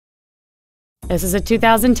This is a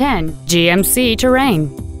 2010 GMC Terrain.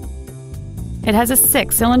 It has a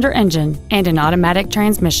 6-cylinder engine and an automatic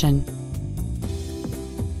transmission.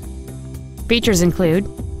 Features include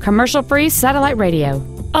commercial-free satellite radio,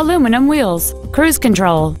 aluminum wheels, cruise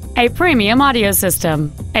control, a premium audio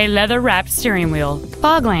system, a leather-wrapped steering wheel,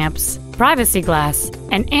 fog lamps, privacy glass,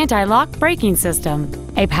 an anti-lock braking system,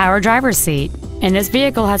 a power driver's seat, and this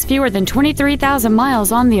vehicle has fewer than 23,000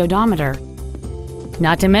 miles on the odometer.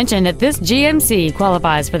 Not to mention that this GMC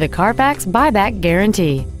qualifies for the Carfax buyback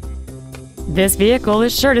guarantee. This vehicle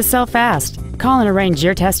is sure to sell fast. Call and arrange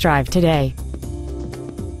your test drive today.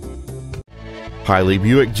 Hiley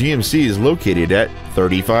Buick GMC is located at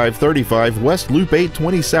 3535 West Loop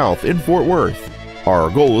 820 South in Fort Worth. Our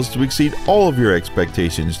goal is to exceed all of your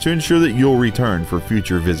expectations to ensure that you'll return for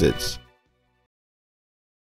future visits.